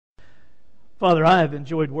Father, I have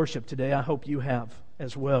enjoyed worship today. I hope you have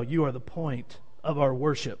as well. You are the point of our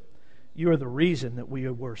worship. You are the reason that we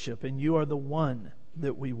worship, and you are the one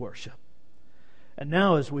that we worship. And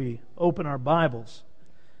now as we open our Bibles,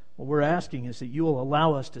 what we're asking is that you will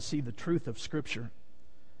allow us to see the truth of Scripture,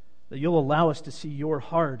 that you'll allow us to see your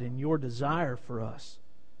heart and your desire for us.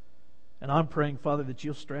 And I'm praying, Father, that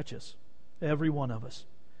you'll stretch us, every one of us.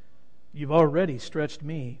 You've already stretched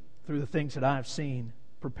me through the things that I've seen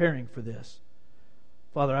preparing for this.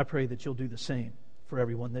 Father, I pray that you'll do the same for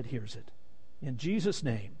everyone that hears it. In Jesus'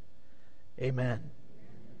 name, amen.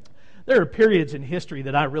 There are periods in history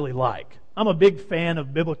that I really like. I'm a big fan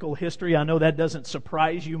of biblical history. I know that doesn't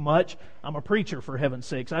surprise you much. I'm a preacher, for heaven's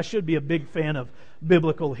sakes. I should be a big fan of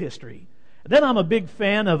biblical history. Then I'm a big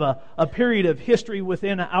fan of a period of history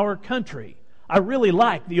within our country. I really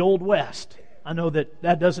like the Old West. I know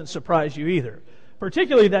that doesn't surprise you either.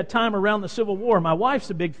 Particularly that time around the Civil War. My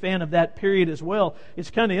wife's a big fan of that period as well.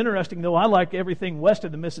 It's kind of interesting, though. I like everything west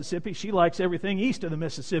of the Mississippi. She likes everything east of the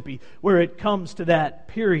Mississippi where it comes to that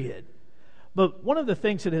period. But one of the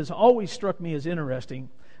things that has always struck me as interesting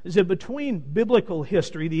is that between biblical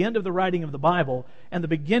history, the end of the writing of the Bible, and the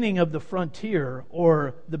beginning of the frontier,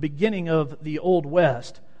 or the beginning of the Old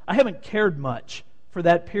West, I haven't cared much for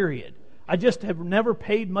that period. I just have never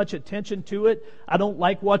paid much attention to it. I don't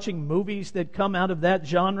like watching movies that come out of that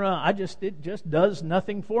genre. It just does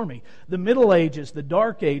nothing for me. The Middle Ages, the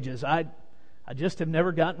Dark Ages, I just have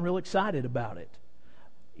never gotten real excited about it.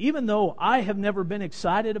 Even though I have never been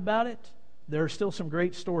excited about it, there are still some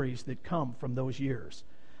great stories that come from those years.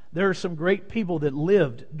 There are some great people that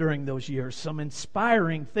lived during those years, some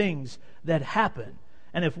inspiring things that happened.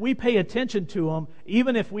 And if we pay attention to them,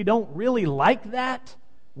 even if we don't really like that,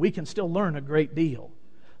 we can still learn a great deal.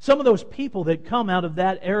 Some of those people that come out of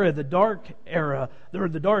that era, the Dark Era, or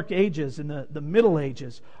the Dark Ages and the Middle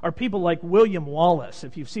Ages, are people like William Wallace.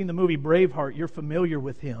 If you've seen the movie Braveheart, you're familiar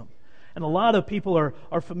with him. And a lot of people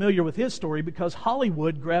are familiar with his story because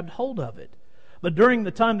Hollywood grabbed hold of it. But during the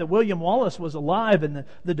time that William Wallace was alive, and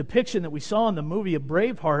the depiction that we saw in the movie of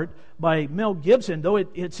Braveheart by Mel Gibson, though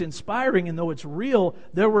it's inspiring and though it's real,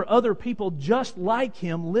 there were other people just like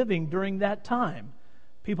him living during that time.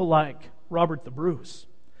 People like Robert the Bruce.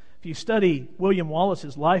 If you study William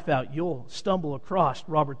Wallace's life out, you'll stumble across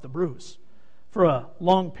Robert the Bruce. For a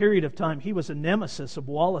long period of time, he was a nemesis of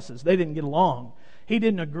Wallace's. They didn't get along. He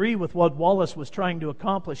didn't agree with what Wallace was trying to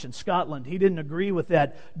accomplish in Scotland. He didn't agree with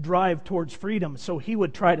that drive towards freedom, so he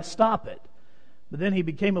would try to stop it. But then he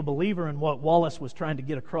became a believer in what Wallace was trying to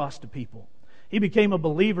get across to people. He became a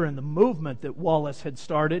believer in the movement that Wallace had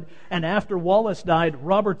started. And after Wallace died,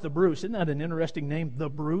 Robert the Bruce, isn't that an interesting name? The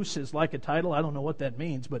Bruce is like a title. I don't know what that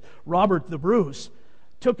means. But Robert the Bruce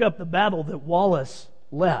took up the battle that Wallace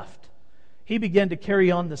left. He began to carry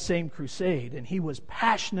on the same crusade. And he was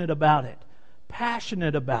passionate about it.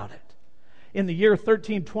 Passionate about it. In the year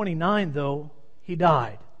 1329, though, he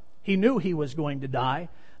died. He knew he was going to die.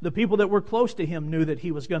 The people that were close to him knew that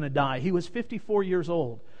he was going to die. He was 54 years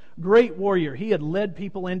old. Great warrior. He had led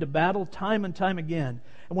people into battle time and time again.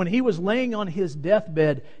 And when he was laying on his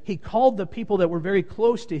deathbed, he called the people that were very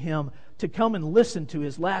close to him to come and listen to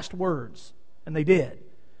his last words. And they did.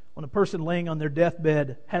 When a person laying on their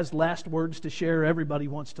deathbed has last words to share, everybody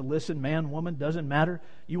wants to listen. Man, woman, doesn't matter.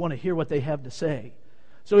 You want to hear what they have to say.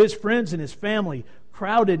 So his friends and his family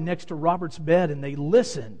crowded next to Robert's bed, and they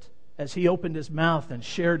listened as he opened his mouth and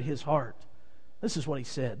shared his heart. This is what he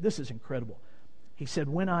said. This is incredible. He said,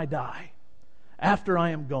 "When I die, after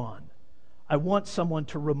I am gone, I want someone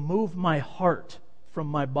to remove my heart from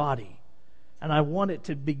my body, and I want it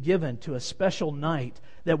to be given to a special knight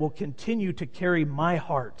that will continue to carry my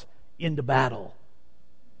heart into battle."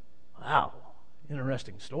 Wow,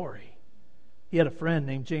 interesting story. He had a friend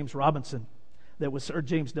named James Douglas,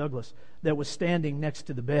 that was standing next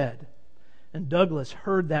to the bed. And Douglas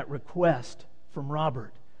heard that request from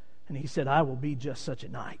Robert, and he said, "I will be just such a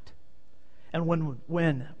knight." And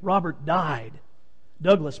when Robert died,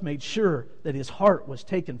 Douglas made sure that his heart was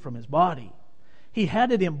taken from his body. He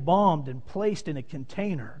had it embalmed and placed in a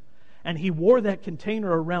container, and he wore that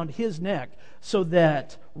container around his neck so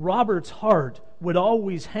that Robert's heart would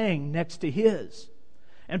always hang next to his.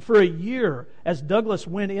 And for a year, as Douglas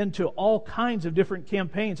went into all kinds of different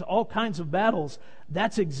campaigns, all kinds of battles,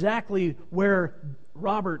 that's exactly where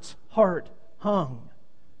Robert's heart hung,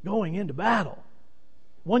 going into battle.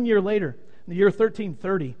 1 year later, in the year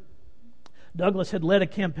 1330, Douglas had led a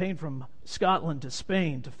campaign from Scotland to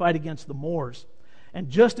Spain to fight against the Moors. And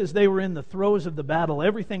just as they were in the throes of the battle,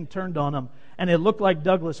 everything turned on them, and it looked like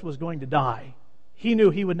Douglas was going to die. He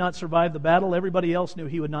knew he would not survive the battle. Everybody else knew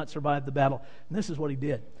he would not survive the battle. And this is what he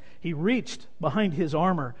did. He reached behind his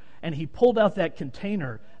armor and he pulled out that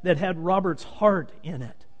container that had Robert's heart in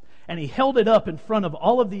it. And he held it up in front of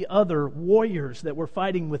all of the other warriors that were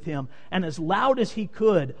fighting with him. And as loud as he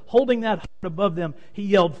could, holding that heart above them, he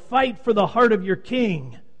yelled, "Fight for the heart of your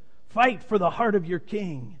king! Fight for the heart of your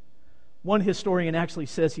king!" One historian actually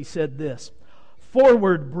says he said this,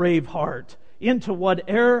 "Forward, brave heart, into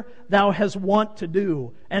whate'er thou hast wont to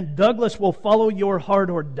do, and Douglas will follow your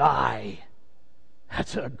heart or die."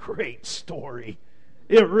 That's a great story.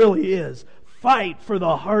 It really is. Fight for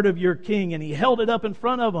the heart of your king. And he held it up in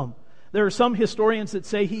front of them. There are some historians that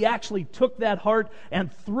say he actually took that heart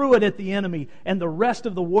and threw it at the enemy, and the rest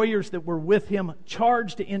of the warriors that were with him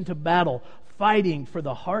charged into battle, fighting for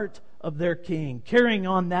the heart of their king, carrying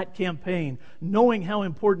on that campaign, knowing how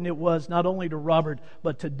important it was not only to Robert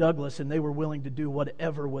but to Douglas, and they were willing to do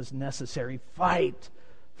whatever was necessary. Fight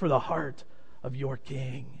for the heart of your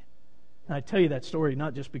king. And I tell you that story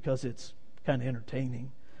not just because it's kind of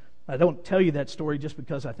entertaining. I don't tell you that story just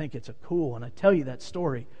because I think it's cool, and I tell you that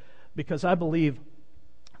story because I believe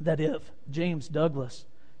that if James Douglas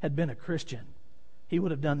had been a Christian, he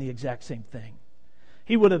would have done the exact same thing.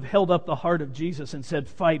 He would have held up the heart of Jesus and said,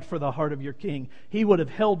 "Fight for the heart of your king." He would have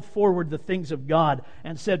held forward the things of God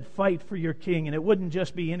and said, "Fight for your king." And it wouldn't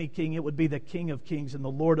just be any king, it would be the King of Kings and the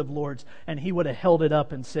Lord of Lords. And he would have held it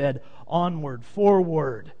up and said, "Onward,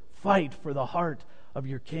 forward, fight for the heart of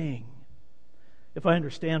your king." If I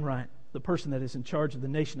understand right, the person that is in charge of the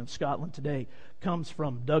nation of Scotland today comes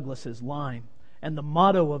from Douglas's line. And the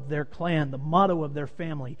motto of their clan, the motto of their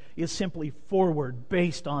family, is simply forward,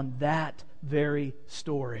 based on that very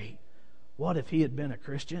story. What if he had been a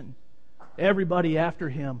Christian? Everybody after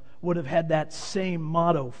him would have had that same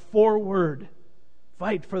motto, forward,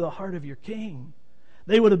 fight for the heart of your king.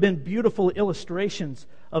 They would have been beautiful illustrations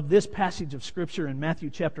of this passage of Scripture in Matthew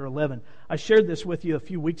chapter 11. I shared this with you a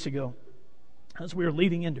few weeks ago as we were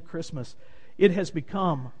leading into Christmas. It has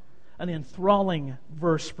become an enthralling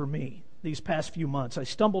verse for me these past few months. I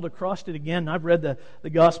stumbled across it again. I've read the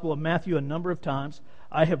Gospel of Matthew a number of times.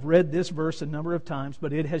 I have read this verse a number of times,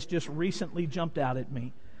 but it has just recently jumped out at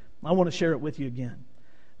me. I want to share it with you again.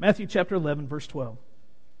 Matthew chapter 11, verse 12.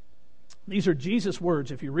 These are Jesus'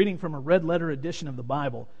 words. If you're reading from a red letter edition of the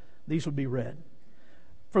Bible, these would be read.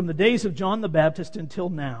 "From the days of John the Baptist until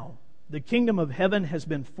now, the kingdom of heaven has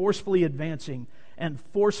been forcefully advancing, and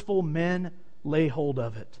forceful men lay hold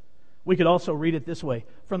of it." We could also read it this way.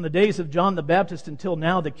 "From the days of John the Baptist until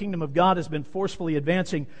now, the kingdom of God has been forcefully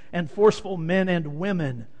advancing, and forceful men and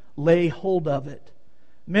women lay hold of it."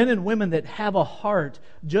 Men and women that have a heart,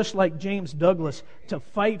 just like James Douglas, to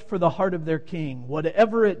fight for the heart of their king.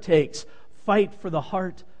 Whatever it takes, fight for the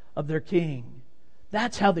heart of their king.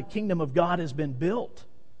 That's how the kingdom of God has been built.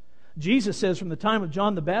 Jesus says from the time of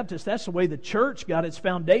John the Baptist, that's the way the church got its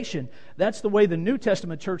foundation. That's the way the New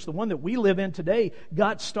Testament church, the one that we live in today,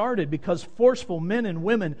 got started, because forceful men and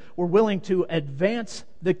women were willing to advance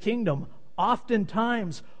the kingdom,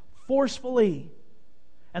 oftentimes forcefully.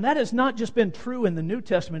 And that has not just been true in the New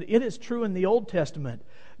Testament, it is true in the Old Testament.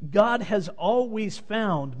 God has always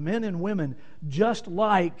found men and women just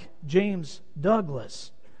like James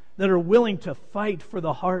Douglas that are willing to fight for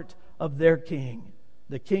the heart of their king,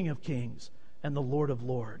 the King of Kings and the Lord of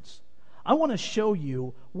Lords. I want to show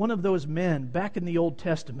you one of those men back in the Old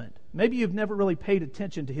Testament. Maybe you've never really paid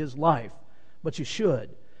attention to his life, but you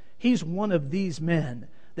should. He's one of these men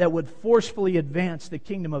that would forcefully advance the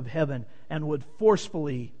kingdom of heaven and would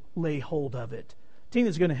forcefully lay hold of it.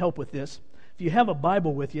 Tina's going to help with this. If you have a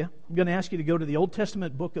Bible with you, I'm going to ask you to go to the Old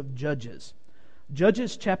Testament book of Judges.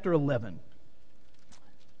 Judges chapter 11.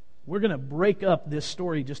 We're going to break up this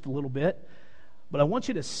story just a little bit, but I want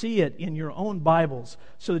you to see it in your own Bibles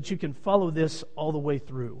so that you can follow this all the way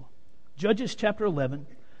through. Judges chapter 11,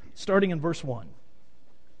 starting in verse 1.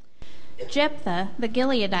 Jephthah the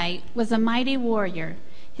Gileadite was a mighty warrior.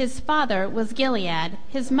 His father was Gilead.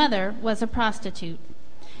 His mother was a prostitute.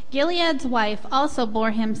 Gilead's wife also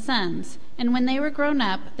bore him sons, and when they were grown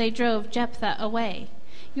up, they drove Jephthah away.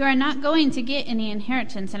 "You are not going to get any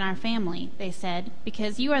inheritance in our family," they said,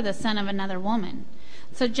 "because you are the son of another woman."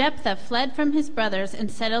 So Jephthah fled from his brothers and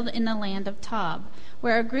settled in the land of Tob,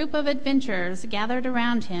 where a group of adventurers gathered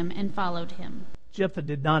around him and followed him. Jephthah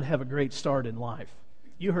did not have a great start in life.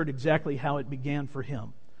 You heard exactly how it began for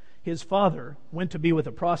him. His father went to be with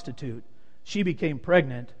a prostitute. She became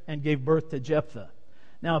pregnant and gave birth to Jephthah.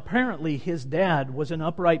 Now apparently his dad was an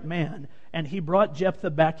upright man, and he brought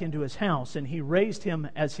Jephthah back into his house, and he raised him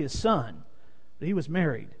as his son. But he was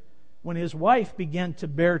married. When his wife began to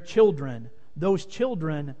bear children, those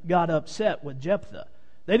children got upset with Jephthah.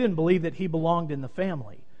 They didn't believe that he belonged in the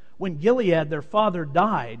family. When Gilead, their father,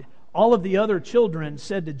 died, all of the other children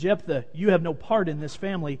said to Jephthah, "You have no part in this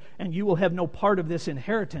family, and you will have no part of this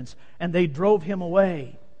inheritance." And they drove him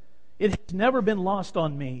away. It has never been lost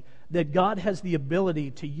on me that God has the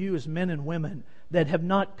ability to use men and women that have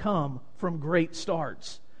not come from great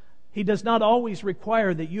starts. He does not always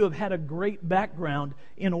require that you have had a great background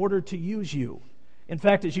in order to use you. In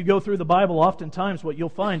fact, as you go through the Bible, oftentimes what you'll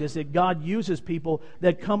find is that God uses people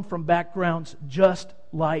that come from backgrounds just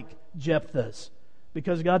like Jephthah's.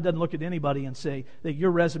 Because God doesn't look at anybody and say that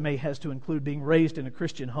your resume has to include being raised in a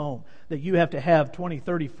Christian home, that you have to have 20,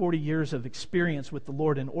 30, 40 years of experience with the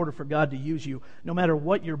Lord in order for God to use you. No matter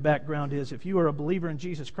what your background is, if you are a believer in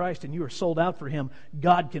Jesus Christ and you are sold out for Him,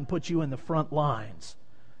 God can put you in the front lines.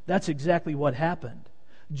 That's exactly what happened.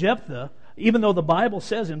 Jephthah, even though the Bible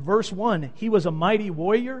says in verse 1, he was a mighty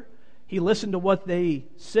warrior, he listened to what they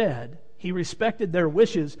said, he respected their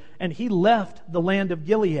wishes, and he left the land of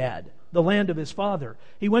Gilead, the land of his father.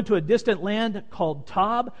 He went to a distant land called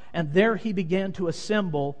Tob, and there he began to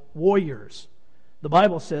assemble warriors. The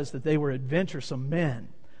Bible says that they were adventuresome men.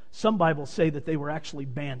 Some Bibles say that they were actually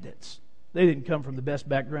bandits. They didn't come from the best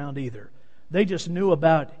background either. They just knew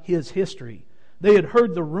about his history. They had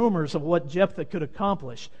heard the rumors of what Jephthah could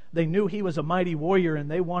accomplish. They knew he was a mighty warrior, and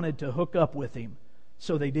they wanted to hook up with him.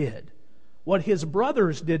 So they did. What his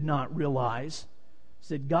brothers did not realize is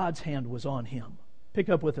that God's hand was on him. Pick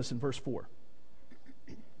up with us in verse 4.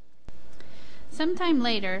 Sometime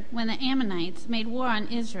later, when the Ammonites made war on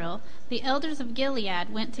Israel, the elders of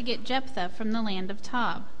Gilead went to get Jephthah from the land of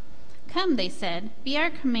Tob. "Come," they said, "be our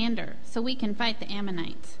commander, so we can fight the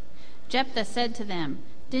Ammonites." Jephthah said to them,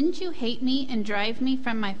 "Didn't you hate me and drive me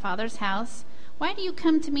from my father's house? Why do you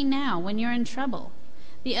come to me now when you're in trouble?"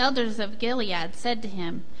 The elders of Gilead said to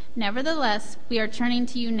him, "Nevertheless, we are turning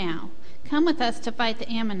to you now. Come with us to fight the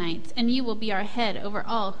Ammonites, and you will be our head over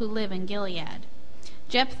all who live in Gilead."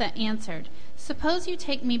 Jephthah answered, "Suppose you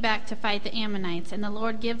take me back to fight the Ammonites, and the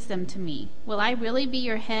Lord gives them to me. Will I really be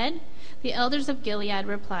your head?" The elders of Gilead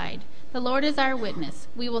replied, "The Lord is our witness.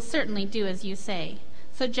 We will certainly do as you say."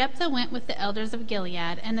 So Jephthah went with the elders of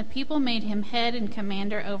Gilead, and the people made him head and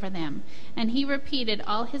commander over them. And he repeated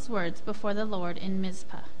all his words before the Lord in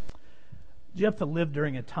Mizpah. Jephthah lived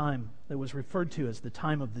during a time that was referred to as the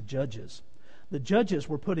time of the judges. The judges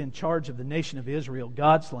were put in charge of the nation of Israel,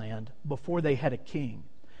 God's land, before they had a king.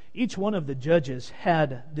 Each one of the judges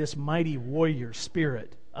had this mighty warrior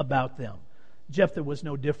spirit about them. Jephthah was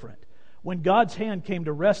no different. When God's hand came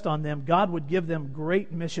to rest on them, God would give them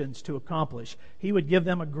great missions to accomplish. He would give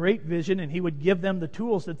them a great vision, and He would give them the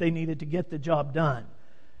tools that they needed to get the job done.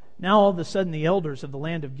 Now all of a sudden the elders of the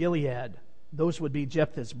land of Gilead, those would be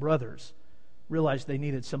Jephthah's brothers, realized they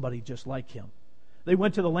needed somebody just like him. They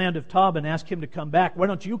went to the land of Tob and asked him to come back. "Why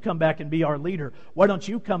don't you come back and be our leader? Why don't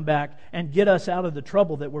you come back and get us out of the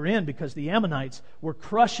trouble that we're in?" Because the Ammonites were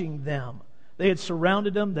crushing them. They had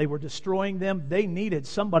surrounded them. They were destroying them. They needed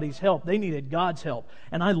somebody's help. They needed God's help.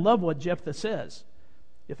 And I love what Jephthah says.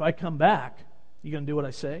 If I come back, you going to do what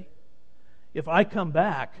I say? If I come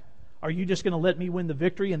back, are you just going to let me win the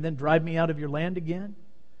victory and then drive me out of your land again?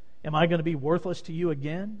 Am I going to be worthless to you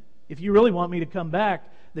again? If you really want me to come back,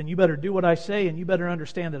 then you better do what I say, and you better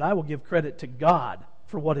understand that I will give credit to God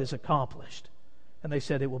for what is accomplished. And they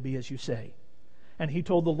said, "It will be as you say." And he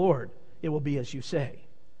told the Lord, "It will be as you say."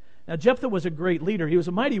 Now, Jephthah was a great leader. He was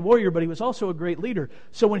a mighty warrior, but he was also a great leader.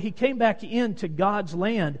 So when he came back into God's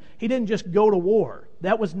land, he didn't just go to war.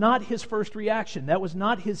 That was not his first reaction. That was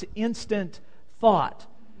not his instant thought.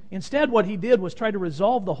 Instead, what he did was try to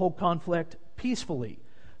resolve the whole conflict peacefully.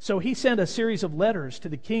 So he sent a series of letters to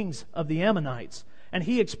the kings of the Ammonites, and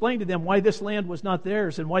he explained to them why this land was not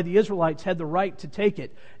theirs and why the Israelites had the right to take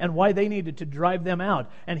it and why they needed to drive them out.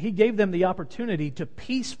 And he gave them the opportunity to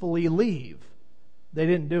peacefully leave. They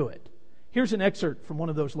didn't do it. Here's an excerpt from one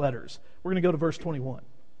of those letters. We're going to go to verse 21.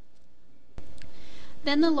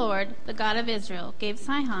 Then the Lord, the God of Israel, gave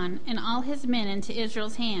Sihon and all his men into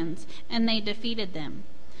Israel's hands, and they defeated them.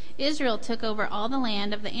 Israel took over all the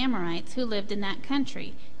land of the Amorites who lived in that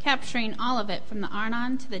country, capturing all of it from the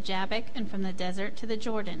Arnon to the Jabbok and from the desert to the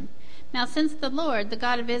Jordan. Now since the Lord, the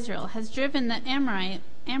God of Israel, has driven the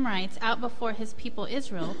Amorites out before his people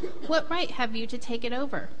Israel, what right have you to take it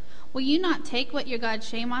over? Will you not take what your god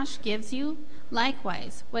Shamash gives you?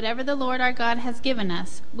 Likewise, whatever the Lord our God has given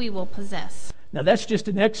us, we will possess. Now that's just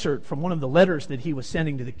an excerpt from one of the letters that he was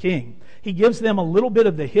sending to the king. He gives them a little bit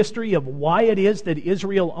of the history of why it is that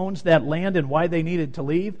Israel owns that land and why they needed to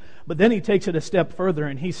leave. But then he takes it a step further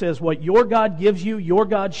and he says, what your God gives you, your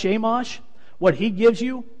God Shamash, what he gives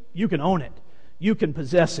you, you can own it. You can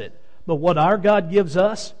possess it. But what our God gives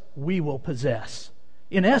us, we will possess.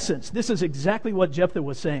 In essence, this is exactly what Jephthah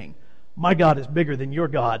was saying. My God is bigger than your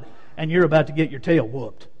God, and you're about to get your tail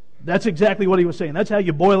whooped. That's exactly what he was saying. That's how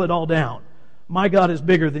you boil it all down. My God is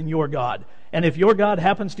bigger than your God. And if your God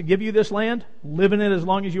happens to give you this land, live in it as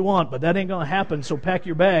long as you want, but that ain't going to happen, so pack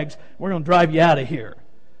your bags. We're going to drive you out of here.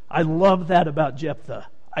 I love that about Jephthah.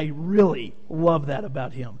 I really love that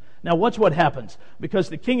about him. Now watch what happens, because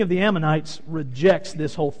the king of the Ammonites rejects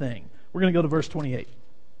this whole thing. We're going to go to verse 28.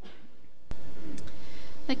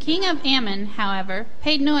 The king of Ammon, however,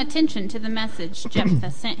 paid no attention to the message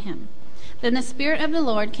Jephthah sent him. Then the Spirit of the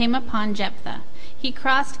Lord came upon Jephthah. He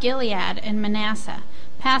crossed Gilead and Manasseh,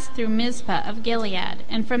 passed through Mizpah of Gilead,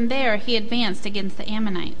 and from there he advanced against the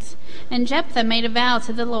Ammonites. And Jephthah made a vow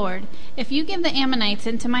to the Lord, If you give the Ammonites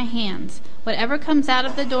into my hands, whatever comes out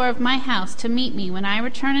of the door of my house to meet me when I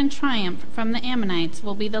return in triumph from the Ammonites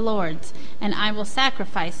will be the Lord's, and I will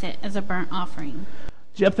sacrifice it as a burnt offering.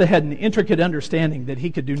 Jephthah had an intricate understanding that he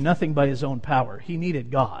could do nothing by his own power. He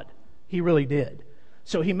needed God. He really did.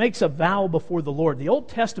 So he makes a vow before the Lord. The Old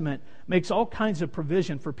Testament makes all kinds of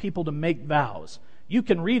provision for people to make vows. You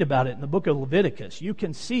can read about it in the book of Leviticus. You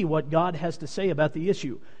can see what God has to say about the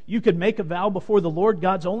issue. You could make a vow before the Lord.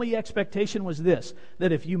 God's only expectation was this,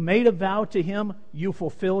 that if you made a vow to him, you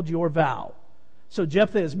fulfilled your vow. So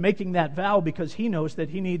Jephthah is making that vow because he knows that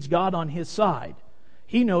he needs God on his side.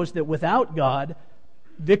 He knows that without God,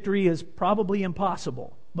 victory is probably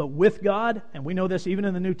impossible. But with God, and we know this even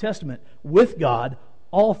in the New Testament, with God,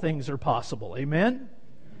 all things are possible. Amen?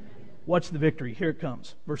 Watch the victory. Here it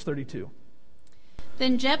comes. Verse 32.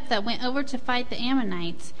 Then Jephthah went over to fight the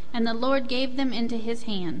Ammonites, and the Lord gave them into his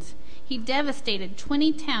hands. He devastated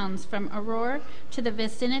 20 towns from Aroer to the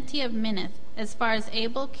vicinity of Minnith, as far as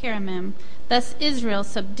Abel-Keramim. Thus Israel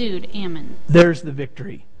subdued Ammon. There's the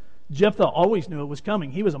victory. Jephthah always knew it was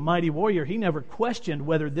coming. He was a mighty warrior. He never questioned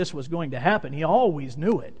whether this was going to happen. He always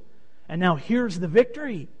knew it. And now here's the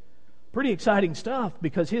victory. Pretty exciting stuff,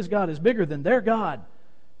 because his God is bigger than their God.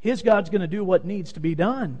 His God's going to do what needs to be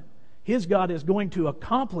done. His God is going to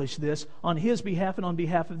accomplish this on his behalf and on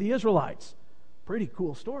behalf of the Israelites. Pretty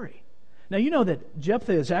cool story. Now you know that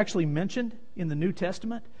Jephthah is actually mentioned in the New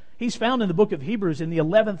Testament. He's found in the book of Hebrews in the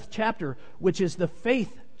 11th chapter, which is the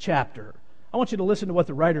faith chapter. I want you to listen to what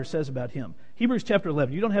the writer says about him. Hebrews chapter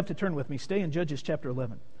 11. You don't have to turn with me. Stay in Judges chapter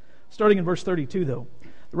 11. Starting in verse 32, though.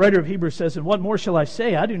 The writer of Hebrews says, And what more shall I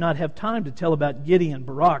say? I do not have time to tell about Gideon,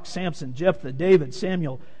 Barak, Samson, Jephthah, David,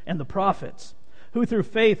 Samuel, and the prophets, who through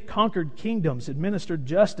faith conquered kingdoms, administered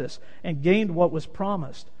justice, and gained what was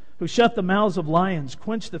promised, who shut the mouths of lions,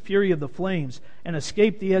 quenched the fury of the flames, and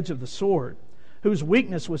escaped the edge of the sword, whose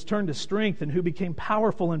weakness was turned to strength, and who became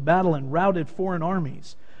powerful in battle and routed foreign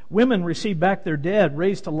armies. Women received back their dead,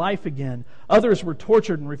 raised to life again. Others were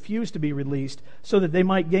tortured and refused to be released, so that they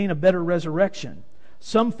might gain a better resurrection.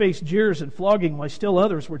 Some faced jeers and flogging, while still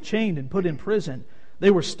others were chained and put in prison. They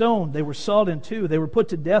were stoned, they were sawed in two, they were put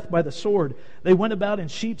to death by the sword. They went about in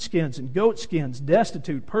sheepskins and goatskins,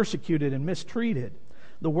 destitute, persecuted, and mistreated.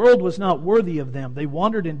 The world was not worthy of them. They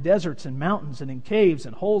wandered in deserts and mountains and in caves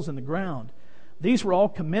and holes in the ground. These were all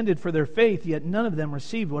commended for their faith, yet none of them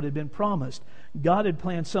received what had been promised. God had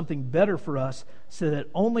planned something better for us, so that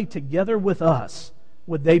only together with us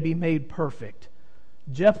would they be made perfect.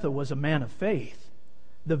 Jephthah was a man of faith.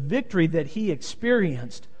 The victory that he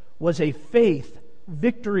experienced was a faith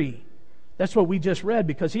victory. That's what we just read,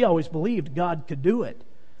 because he always believed God could do it.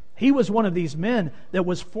 He was one of these men that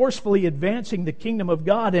was forcefully advancing the kingdom of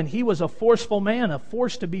God, and he was a forceful man, a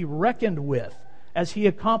force to be reckoned with as he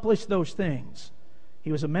accomplished those things.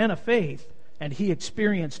 He was a man of faith, and he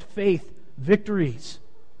experienced faith victories.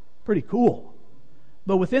 Pretty cool.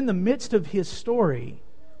 But within the midst of his story,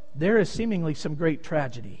 there is seemingly some great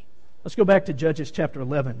tragedy. Let's go back to Judges chapter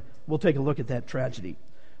 11. We'll take a look at that tragedy.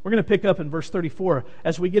 We're going to pick up in verse 34.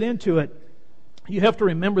 As we get into it, you have to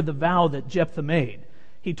remember the vow that Jephthah made.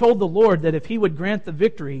 He told the Lord that if he would grant the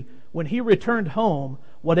victory, when he returned home,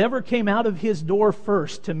 whatever came out of his door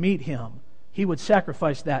first to meet him, he would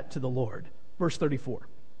sacrifice that to the Lord. Verse 34.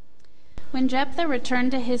 When Jephthah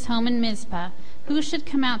returned to his home in Mizpah, who should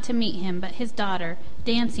come out to meet him but his daughter,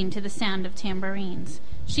 dancing to the sound of tambourines?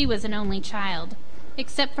 She was an only child.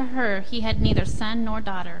 Except for her, he had neither son nor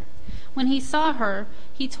daughter. When he saw her,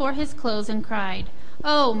 he tore his clothes and cried,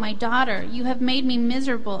 "Oh, my daughter, you have made me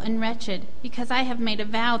miserable and wretched, because I have made a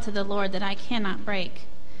vow to the Lord that I cannot break."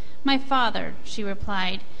 "My father," she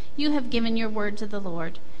replied, "you have given your word to the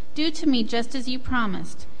Lord. Do to me just as you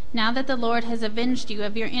promised, now that the Lord has avenged you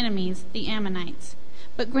of your enemies, the Ammonites.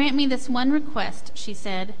 "But grant me this one request," she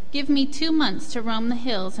said. "Give me 2 months to roam the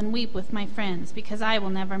hills and weep with my friends, because I will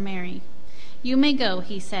never marry." "You may go,"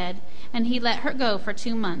 he said, and he let her go for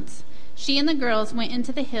 2 months. She and the girls went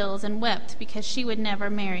into the hills and wept because she would never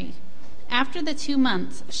marry. After the 2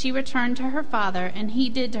 months, she returned to her father, and he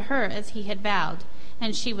did to her as he had vowed,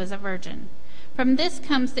 and she was a virgin. From this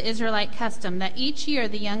comes the Israelite custom that each year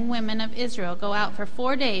the young women of Israel go out for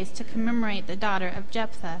 4 days to commemorate the daughter of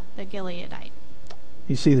Jephthah the Gileadite.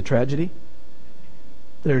 You see the tragedy?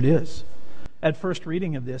 There it is. At first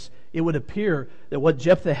reading of this, it would appear that what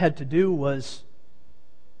Jephthah had to do was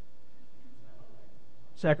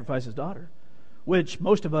sacrifice his daughter, which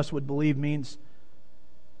most of us would believe means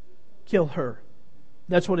kill her.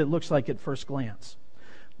 That's what it looks like at first glance.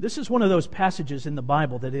 This is one of those passages in the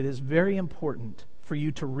Bible that it is very important for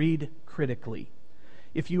you to read critically.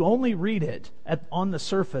 If you only read it on the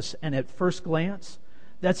surface and at first glance,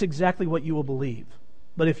 that's exactly what you will believe.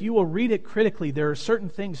 But if you will read it critically, there are certain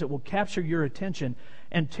things that will capture your attention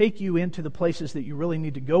and take you into the places that you really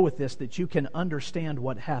need to go with this, that you can understand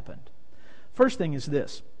what happened. First thing is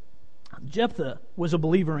this. Jephthah was a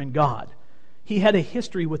believer in God. He had a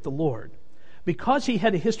history with the Lord. Because he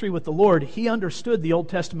had a history with the Lord, he understood the Old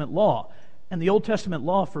Testament law, and the Old Testament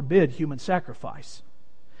law forbid human sacrifice.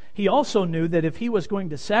 He also knew that if he was going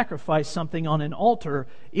to sacrifice something on an altar,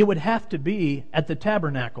 it would have to be at the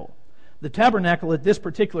tabernacle. The tabernacle at this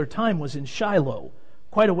particular time was in Shiloh,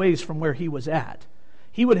 quite a ways from where he was at.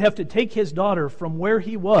 He would have to take his daughter from where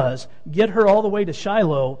he was, get her all the way to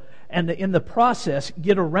Shiloh, and in the process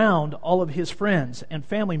get around all of his friends and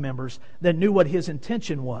family members that knew what his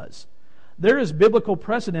intention was. There is biblical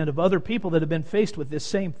precedent of other people that have been faced with this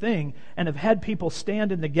same thing and have had people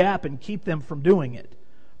stand in the gap and keep them from doing it.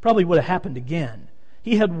 Probably would have happened again.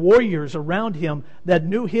 He had warriors around him that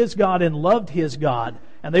knew his God and loved his God,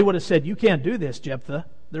 and they would have said, "You can't do this, Jephthah.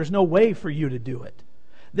 There's no way for you to do it."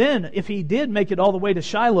 Then, if he did make it all the way to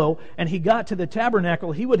Shiloh and he got to the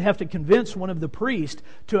tabernacle, he would have to convince one of the priests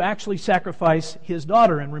to actually sacrifice his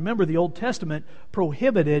daughter. And remember, the Old Testament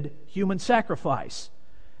prohibited human sacrifice,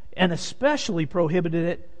 and especially prohibited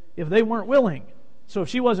it if they weren't willing. So if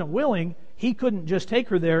she wasn't willing, he couldn't just take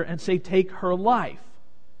her there and say, "Take her life."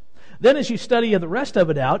 Then as you study the rest of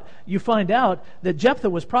it out, you find out that Jephthah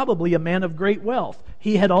was probably a man of great wealth.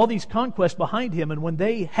 He had all these conquests behind him, and when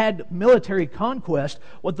they had military conquest,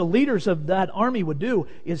 what the leaders of that army would do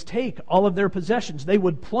is take all of their possessions. They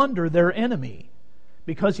would plunder their enemy.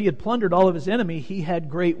 Because he had plundered all of his enemy, he had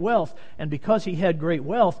great wealth. And because he had great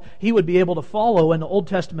wealth, he would be able to follow an Old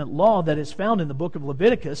Testament law that is found in the book of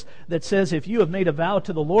Leviticus that says if you have made a vow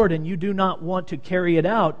to the Lord and you do not want to carry it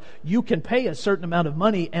out, you can pay a certain amount of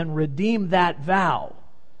money and redeem that vow.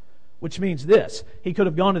 Which means this. He could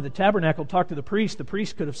have gone to the tabernacle, talked to the priest. The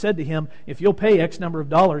priest could have said to him, "If you'll pay X number of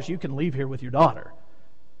dollars, you can leave here with your daughter."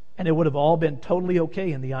 And it would have all been totally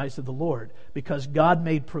okay in the eyes of the Lord, because God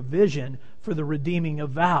made provision for the redeeming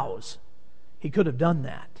of vows. He could have done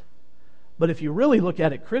that. But if you really look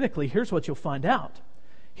at it critically, here's what you'll find out.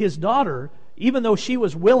 His daughter, even though she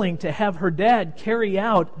was willing to have her dad carry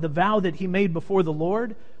out the vow that he made before the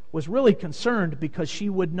Lord, was really concerned because she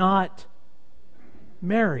would not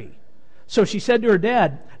marry. So she said to her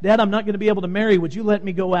dad, "Dad, I'm not going to be able to marry. Would you let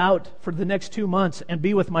me go out for the next 2 months and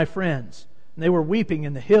be with my friends?" And they were weeping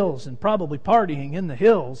in the hills and probably partying in the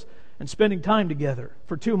hills and spending time together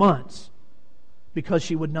for 2 months because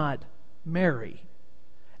she would not marry.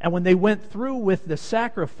 And when they went through with the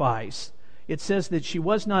sacrifice, it says that she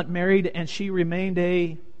was not married and she remained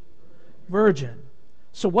a virgin.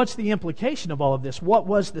 So what's the implication of all of this? What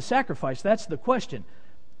was the sacrifice? That's the question.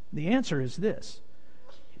 The answer is this.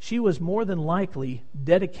 She was more than likely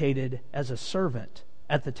dedicated as a servant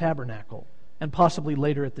at the tabernacle and possibly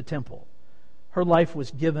later at the temple. Her life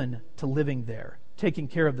was given to living there, taking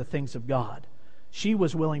care of the things of God. She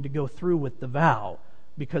was willing to go through with the vow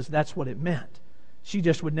because that's what it meant. She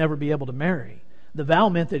just would never be able to marry. The vow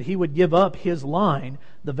meant that he would give up his line.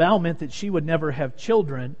 The vow meant that she would never have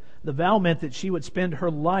children. The vow meant that she would spend her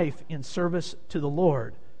life in service to the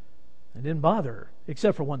Lord. It didn't bother her,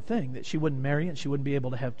 except for one thing, that she wouldn't marry and she wouldn't be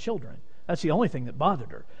able to have children. That's the only thing that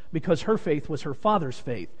bothered her, because her faith was her father's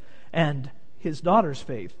faith, and his daughter's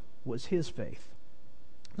faith was his faith.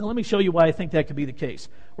 Now let me show you why I think that could be the case.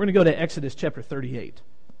 We're going to go to Exodus chapter 38.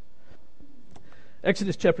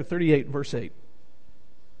 Exodus chapter 38, verse 8.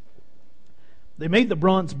 They made the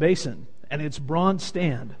bronze basin and its bronze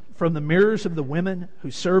stand from the mirrors of the women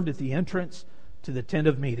who served at the entrance to the tent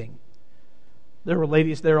of meeting. There were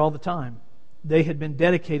ladies there all the time. They had been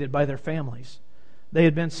dedicated by their families. They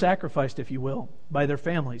had been sacrificed, if you will, by their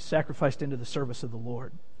families, sacrificed into the service of the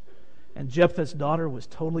Lord. And Jephthah's daughter was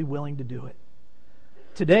totally willing to do it.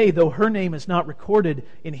 Today, though her name is not recorded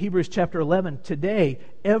in Hebrews chapter 11, today,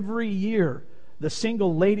 every year, the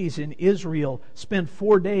single ladies in Israel spend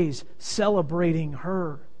 4 days celebrating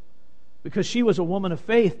her because she was a woman of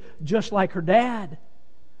faith just like her dad.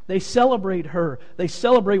 They celebrate her. They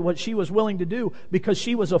celebrate what she was willing to do because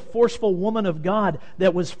she was a forceful woman of God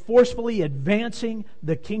that was forcefully advancing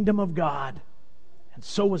the kingdom of God. And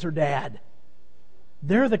so was her dad.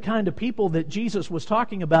 They're the kind of people that Jesus was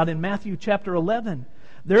talking about in Matthew chapter 11.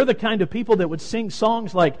 They're the kind of people that would sing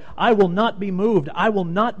songs like, I will not be moved, I will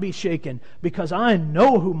not be shaken, because I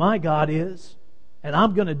know who my God is, and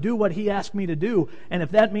I'm going to do what He asked me to do. And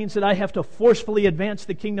if that means that I have to forcefully advance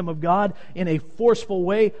the kingdom of God in a forceful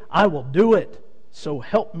way, I will do it. So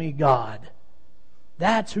help me, God.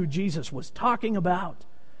 That's who Jesus was talking about.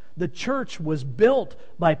 The church was built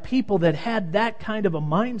by people that had that kind of a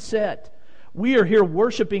mindset. We are here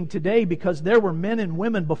worshiping today because there were men and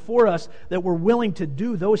women before us that were willing to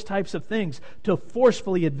do those types of things to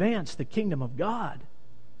forcefully advance the kingdom of God.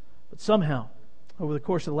 But somehow, over the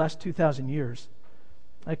course of the last 2,000 years,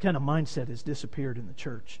 that kind of mindset has disappeared in the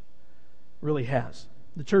church. It really has.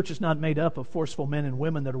 The church is not made up of forceful men and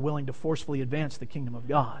women that are willing to forcefully advance the kingdom of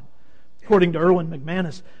God. According to Erwin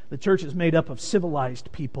McManus, the church is made up of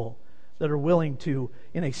civilized people that are willing to,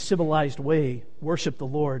 in a civilized way, worship the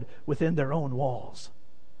Lord within their own walls.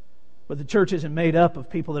 But the church isn't made up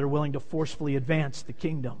of people that are willing to forcefully advance the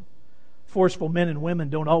kingdom. Forceful men and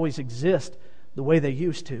women don't always exist the way they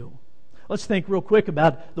used to. Let's think real quick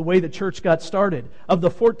about the way the church got started. Of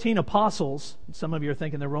the 14 apostles, some of you are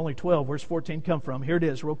thinking there were only 12. Where's 14 come from? Here it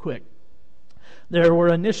is, real quick. There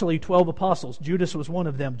were initially 12 apostles. Judas was one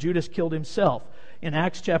of them. Judas killed himself. In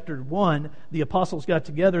Acts chapter 1, the apostles got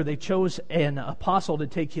together. They chose an apostle to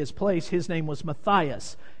take his place. His name was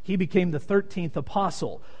Matthias. He became the 13th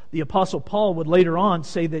apostle. The apostle Paul would later on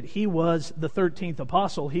say that he was the 13th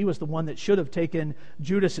apostle. He was the one that should have taken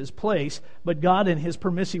Judas's place, but God in His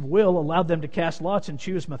permissive will allowed them to cast lots and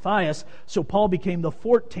choose Matthias, so Paul became the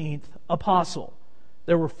 14th apostle.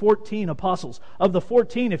 There were 14 apostles. Of the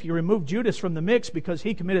 14, if you remove Judas from the mix because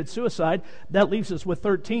he committed suicide, that leaves us with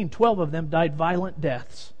 13. 12 of them died violent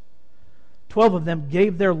deaths. 12 of them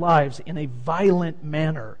gave their lives in a violent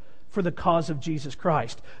manner for the cause of Jesus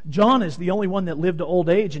Christ. John is the only one that lived to old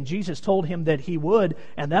age, and Jesus told him that he would,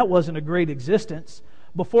 and that wasn't a great existence.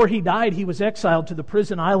 Before he died, he was exiled to the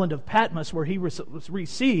prison island of Patmos, where he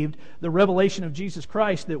received the revelation of Jesus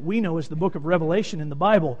Christ that we know as the book of Revelation in the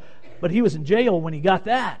Bible. But he was in jail when he got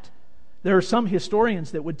that. There are some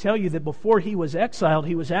historians that would tell you that before he was exiled,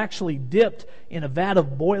 he was actually dipped in a vat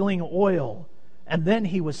of boiling oil, and then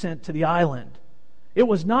he was sent to the island. It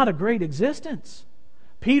was not a great existence.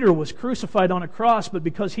 Peter was crucified on a cross, but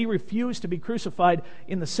because he refused to be crucified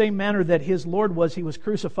in the same manner that his Lord was, he was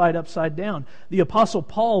crucified upside down. The Apostle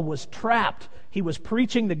Paul was trapped. He was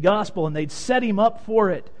preaching the gospel, and they'd set him up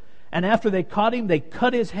for it. And after they caught him, they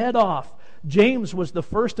cut his head off. James was the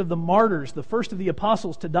first of the martyrs, the first of the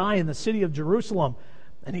apostles to die in the city of Jerusalem,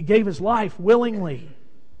 and he gave his life willingly.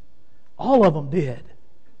 All of them did.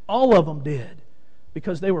 All of them did.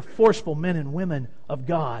 Because they were forceful men and women of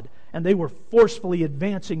God, and they were forcefully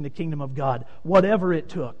advancing the kingdom of God, whatever it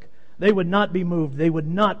took. They would not be moved, they would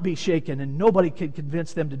not be shaken, and nobody could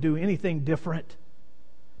convince them to do anything different.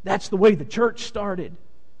 That's the way the church started.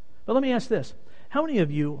 But let me ask this. How many of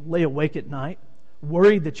you lay awake at night,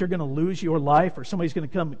 worried that you're going to lose your life or somebody's going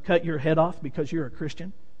to come and cut your head off because you're a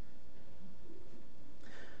Christian?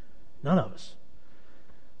 None of us.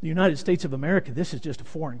 The United States of America, this is just a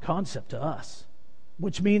foreign concept to us.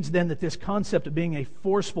 Which means then that this concept of being a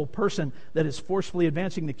forceful person that is forcefully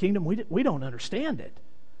advancing the kingdom, we don't understand it.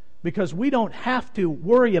 Because we don't have to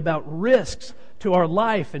worry about risks to our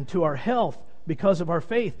life and to our health because of our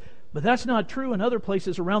faith. But that's not true in other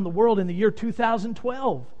places around the world in the year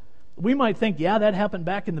 2012. We might think, yeah, that happened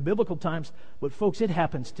back in the biblical times, but folks, it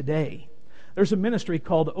happens today. There's a ministry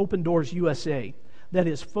called Open Doors USA that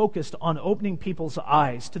is focused on opening people's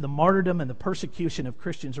eyes to the martyrdom and the persecution of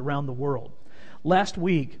Christians around the world. Last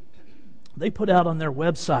week, they put out on their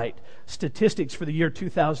website statistics for the year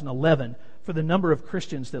 2011 for the number of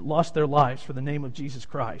Christians that lost their lives for the name of Jesus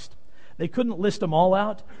Christ. They couldn't list them all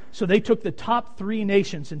out, so they took the top 3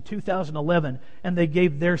 nations in 2011 and they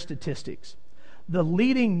gave their statistics. The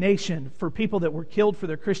leading nation for people that were killed for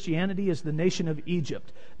their Christianity is the nation of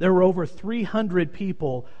Egypt. There were over 300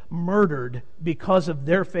 people murdered because of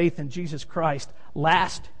their faith in Jesus Christ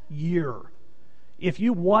last year. If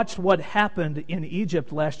you watched what happened in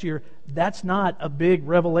Egypt last year, that's not a big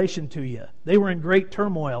revelation to you. They were in great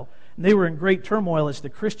turmoil. And they were in great turmoil as the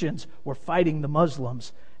Christians were fighting the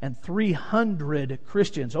Muslims. And 300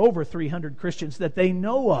 Christians, over 300 Christians that they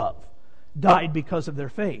know of, died because of their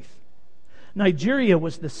faith. Nigeria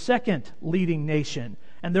was the second leading nation,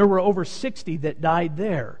 and there were over 60 that died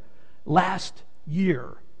there last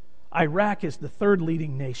year. Iraq is the third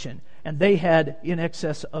leading nation, and they had in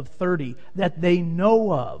excess of 30 that they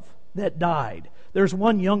know of that died. There's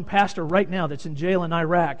one young pastor right now that's in jail in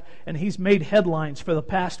Iraq, and he's made headlines for the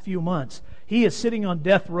past few months. He is sitting on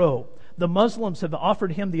death row. The Muslims have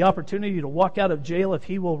offered him the opportunity to walk out of jail if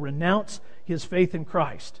he will renounce his faith in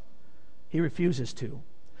Christ. He refuses to.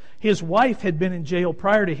 His wife had been in jail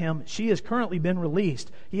prior to him. She has currently been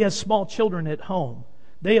released. He has small children at home.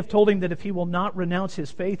 They have told him that if he will not renounce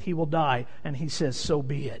his faith, he will die. And he says, so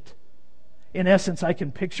be it. In essence, I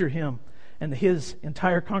can picture him and his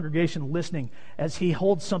entire congregation listening as he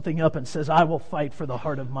holds something up and says, I will fight for the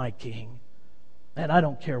heart of my king. And I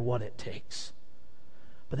don't care what it takes.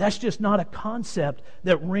 But that's just not a concept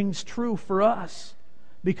that rings true for us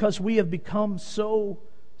because we have become so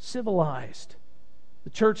civilized. The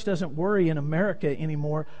church doesn't worry in America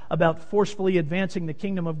anymore about forcefully advancing the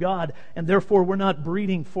kingdom of God, and therefore we're not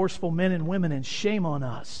breeding forceful men and women, and shame on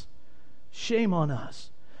us. Shame on us.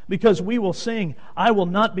 Because we will sing, I will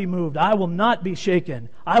not be moved, I will not be shaken,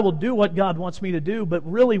 I will do what God wants me to do, but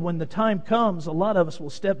really when the time comes, a lot of us will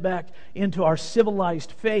step back into our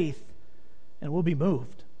civilized faith, and we'll be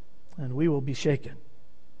moved, and we will be shaken,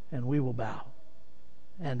 and we will bow,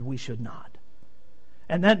 and we should not.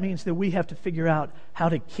 And that means that we have to figure out how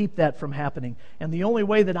to keep that from happening. And the only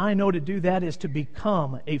way that I know to do that is to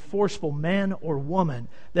become a forceful man or woman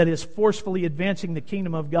that is forcefully advancing the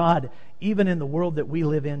kingdom of God, even in the world that we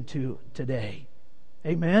live into today.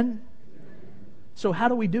 Amen? So how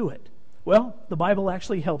do we do it? Well, the Bible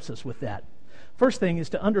actually helps us with that. First thing is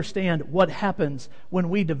to understand what happens when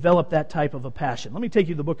we develop that type of a passion. Let me take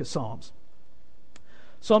you to the book of Psalms.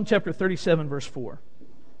 Psalm chapter 37, verse 4.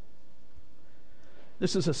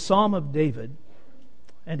 This is a psalm of David,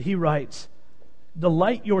 and he writes,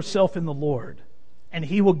 delight yourself in the Lord, and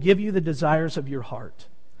He will give you the desires of your heart.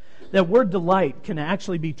 That word delight can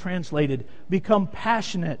actually be translated, become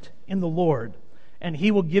passionate in the Lord, and He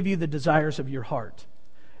will give you the desires of your heart.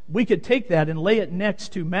 We could take that and lay it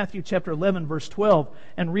next to Matthew chapter 11, verse 12,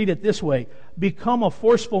 and read it this way, become a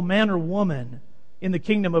forceful man or woman in the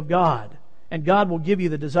kingdom of God, and God will give you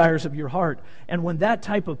the desires of your heart. And when that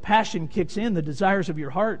type of passion kicks in, the desires of your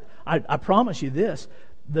heart, I promise you this,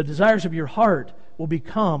 the desires of your heart will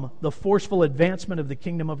become the forceful advancement of the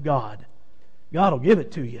kingdom of God. God will give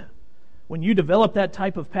it to you. When you develop that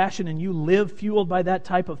type of passion and you live fueled by that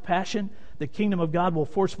type of passion, the kingdom of God will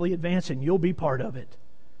forcefully advance and you'll be part of it.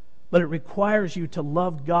 But it requires you to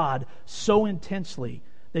love God so intensely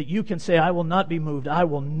that you can say, I will not be moved, I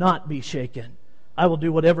will not be shaken. I will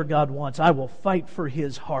do whatever God wants. I will fight for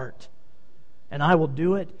His heart. And I will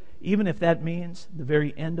do it even if that means the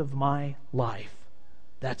very end of my life.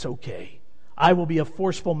 That's okay. I will be a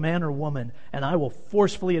forceful man or woman, and I will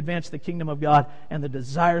forcefully advance the kingdom of God, and the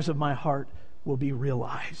desires of my heart will be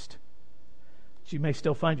realized. But you may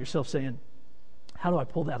still find yourself saying, how do I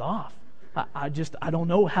pull that off? I don't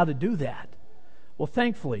know how to do that. Well,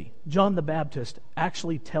 thankfully, John the Baptist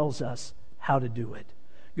actually tells us how to do it.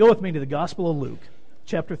 Go with me to the Gospel of Luke,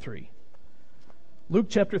 chapter 3. Luke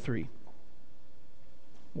chapter 3.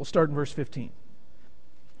 We'll start in verse 15.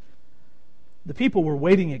 The people were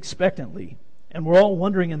waiting expectantly, and were all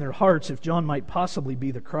wondering in their hearts if John might possibly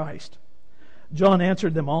be the Christ. John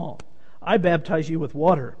answered them all, I baptize you with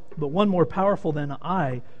water, but one more powerful than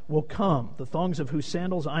I will come, the thongs of whose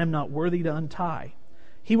sandals I am not worthy to untie.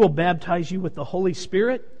 He will baptize you with the Holy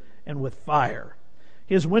Spirit and with fire.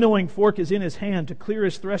 His winnowing fork is in his hand to clear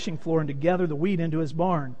his threshing floor and to gather the wheat into his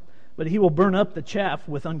barn. But he will burn up the chaff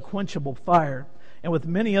with unquenchable fire. And with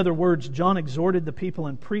many other words, John exhorted the people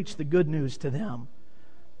and preached the good news to them.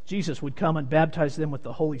 Jesus would come and baptize them with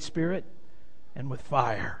the Holy Spirit and with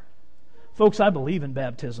fire. Folks, I believe in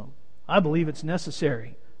baptism. I believe it's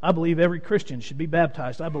necessary. I believe every Christian should be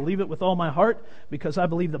baptized. I believe it with all my heart because I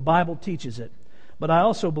believe the Bible teaches it. But I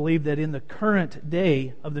also believe that in the current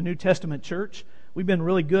day of the New Testament church, we've been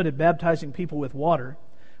really good at baptizing people with water.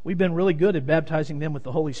 We've been really good at baptizing them with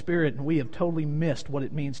the Holy Spirit, and we have totally missed what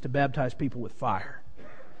it means to baptize people with fire.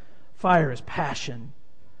 Fire is passion.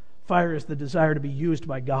 Fire is the desire to be used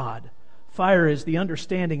by God. Fire is the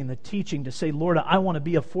understanding and the teaching to say, Lord, I want to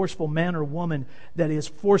be a forceful man or woman that is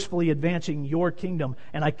forcefully advancing your kingdom,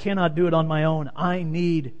 and I cannot do it on my own. I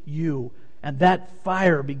need you. And that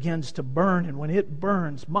fire begins to burn, and when it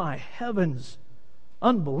burns, my heavens,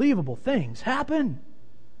 unbelievable things happen.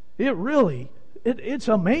 It really, It's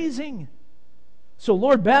amazing. So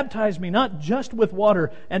Lord, baptize me not just with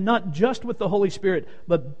water and not just with the Holy Spirit,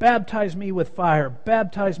 but baptize me with fire.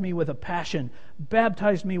 Baptize me with a passion.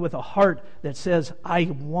 Baptize me with a heart that says, I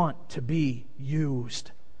want to be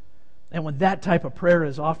used. And when that type of prayer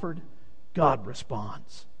is offered, God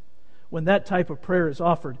responds. When that type of prayer is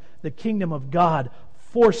offered, the kingdom of God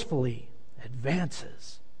forcefully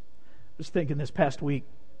advances. I was thinking this past week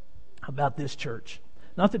about this church.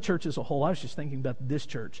 Not the church as a whole. I was just thinking about this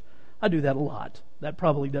church. I do that a lot. That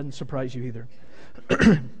probably doesn't surprise you either.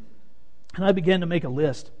 And I began to make a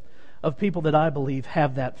list of people that I believe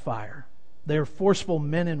have that fire. They are forceful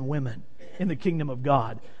men and women in the kingdom of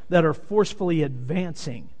God that are forcefully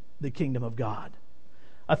advancing the kingdom of God.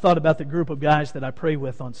 I thought about the group of guys that I pray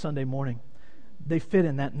with on Sunday morning. They fit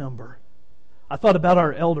in that number. I thought about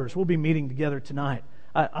our elders. We'll be meeting together tonight.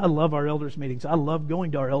 I love our elders meetings. I love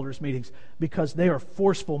going to our elders meetings because they are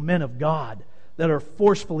forceful men of God that are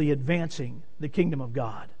forcefully advancing the kingdom of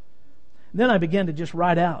God. And then I began to just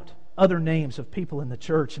write out other names of people in the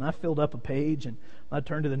church, and I filled up a page, and I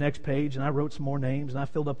turned to the next page, and I wrote some more names, and I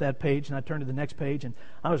filled up that page, and I turned to the next page, and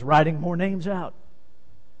I was writing more names out.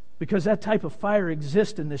 Because that type of fire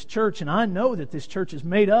exists in this church, and I know that this church is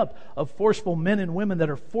made up of forceful men and women that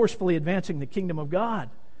are forcefully advancing the kingdom of God.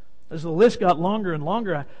 As the list got longer and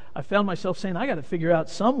longer, I found myself saying, I got to figure out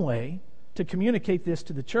some way to communicate this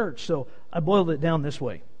to the church. So I boiled it down this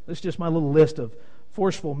way. This is just my little list of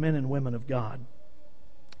forceful men and women of God.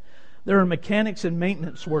 There are mechanics and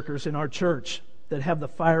maintenance workers in our church that have the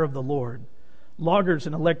fire of the Lord. Loggers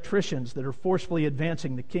and electricians that are forcefully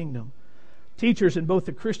advancing the kingdom. Teachers in both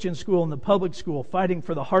the Christian school and the public school fighting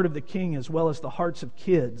for the heart of the king as well as the hearts of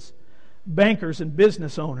kids. Bankers and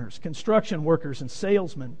business owners. Construction workers and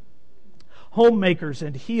salesmen. Homemakers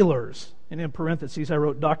and healers. And in parentheses I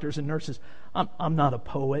wrote doctors and nurses. I'm not a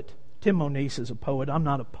poet. Tim Moniz is a poet. I'm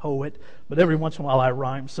not a poet. But every once in a while I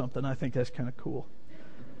rhyme something. I think that's kind of cool.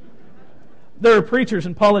 There are preachers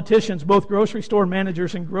and politicians, both grocery store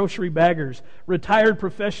managers and grocery baggers, retired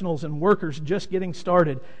professionals and workers just getting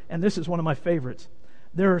started. And this is one of my favorites.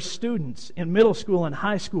 There are students in middle school and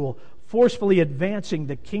high school forcefully advancing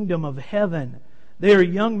the kingdom of heaven. They are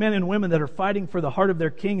young men and women that are fighting for the heart of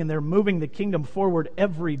their king, and they're moving the kingdom forward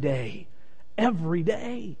every day. Every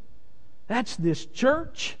day. That's this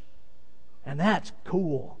church. And that's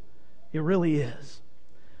cool. It really is.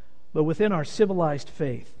 But within our civilized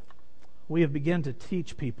faith, we have begun to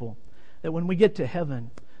teach people that when we get to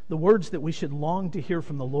heaven, the words that we should long to hear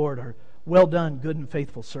from the Lord are, well done, good and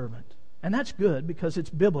faithful servant. And that's good because it's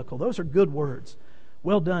biblical. Those are good words.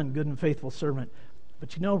 Well done, good and faithful servant.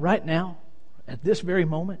 But you know, right now, at this very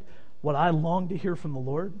moment, what I long to hear from the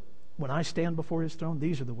Lord when I stand before His throne,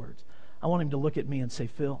 these are the words. I want Him to look at me and say,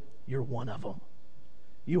 Phil, you're one of them.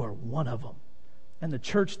 You are one of them. And the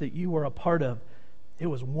church that you were a part of, it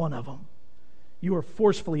was one of them. You are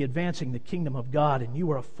forcefully advancing the kingdom of God, and you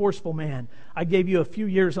are a forceful man. I gave you a few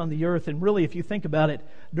years on the earth, and really, if you think about it,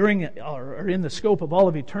 during or in the scope of all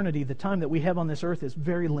of eternity, the time that we have on this earth is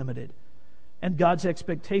very limited. And God's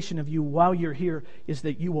expectation of you while you're here is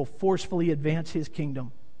that you will forcefully advance His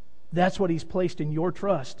kingdom. That's what He's placed in your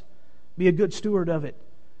trust. Be a good steward of it,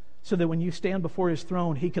 so that when you stand before His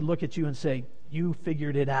throne, He can look at you and say, you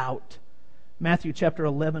figured it out. Matthew chapter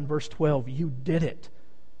 11, verse 12, you did it.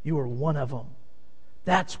 You are one of them.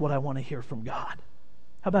 That's what I want to hear from God.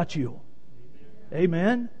 How about you?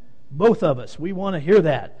 Amen? Both of us. We want to hear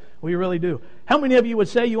that. We really do. How many of you would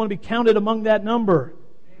say you want to be counted among that number?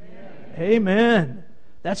 Amen. Amen.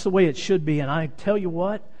 That's the way it should be. And I tell you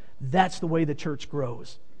what, that's the way the church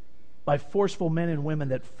grows. By forceful men and women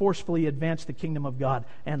that forcefully advance the kingdom of God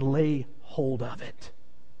and lay hold of it.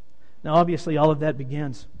 Now, obviously, all of that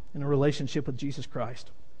begins in a relationship with Jesus Christ.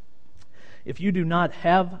 If you do not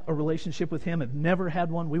have a relationship with Him, have never had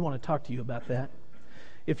one, we want to talk to you about that.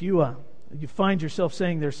 If you find yourself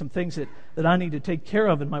saying there's some things that I need to take care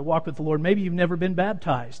of in my walk with the Lord, maybe you've never been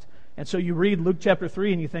baptized. And so you read Luke chapter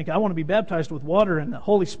 3 and you think, I want to be baptized with water and the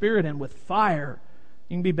Holy Spirit and with fire.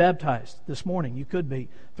 You can be baptized this morning. You could be.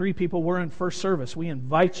 3 people were in first service. We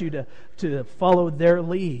invite you to follow their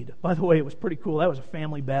lead. By the way, it was pretty cool. That was a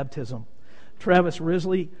family baptism. Travis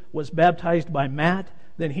Risley was baptized by Matt.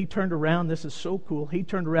 Then he turned around, this is so cool, he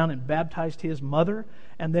turned around and baptized his mother,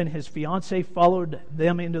 and then his fiancée followed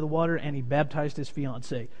them into the water, and he baptized his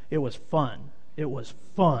fiancée. It was fun. It was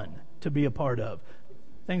fun to be a part of.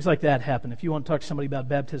 Things like that happen. If you want to talk to somebody about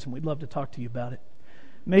baptism, we'd love to talk to you about it.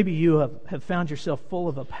 Maybe you have found yourself full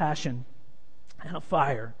of a passion and a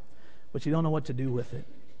fire, but you don't know what to do with it.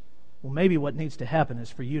 Well, maybe what needs to happen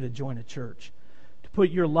is for you to join a church, to put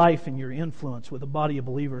your life and your influence with a body of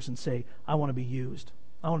believers and say, I want to be used.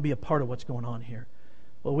 I want to be a part of what's going on here.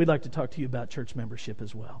 Well, we'd like to talk to you about church membership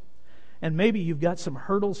as well. And maybe you've got some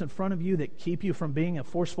hurdles in front of you that keep you from being a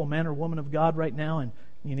forceful man or woman of God right now, and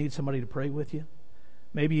you need somebody to pray with you.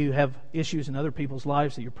 Maybe you have issues in other people's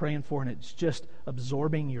lives that you're praying for, and it's just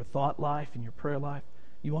absorbing your thought life and your prayer life.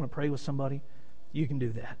 You want to pray with somebody? You can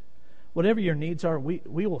do that. Whatever your needs are, we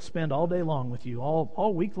will spend all day long with you,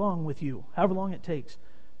 all week long with you, however long it takes.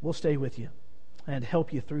 We'll stay with you and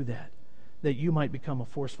help you through that you might become a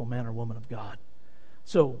forceful man or woman of God.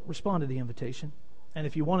 So respond to the invitation. And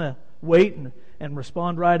if you want to wait and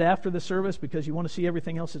respond right after the service because you want to see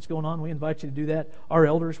everything else that's going on, we invite you to do that. Our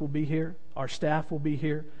elders will be here. Our staff will be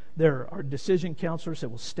here. There are decision counselors that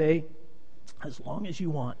will stay as long as you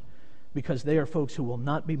want, because they are folks who will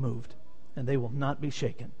not be moved and they will not be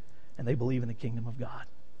shaken, and they believe in the kingdom of God.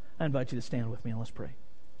 I invite you to stand with me and let's pray.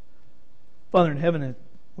 Father in heaven, as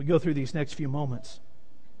we go through these next few moments,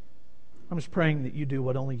 I'm just praying that you do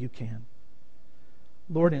what only you can.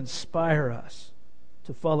 Lord, inspire us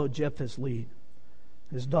to follow Jephthah's lead,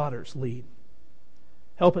 his daughter's lead.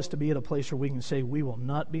 Help us to be at a place where we can say, we will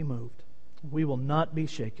not be moved, we will not be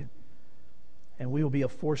shaken, and we will be a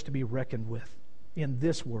force to be reckoned with in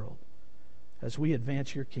this world as we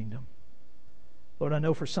advance your kingdom. Lord, I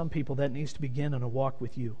know for some people that needs to begin in a walk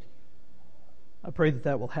with you. I pray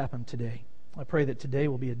that will happen today. I pray that today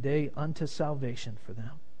will be a day unto salvation for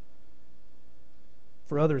them.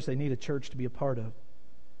 For others, they need a church to be a part of.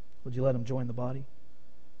 Would you let them join the body?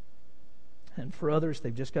 And for others,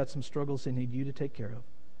 they've just got some struggles they need you to take care of.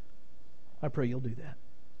 I pray you'll do that.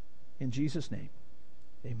 In Jesus' name,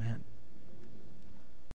 amen.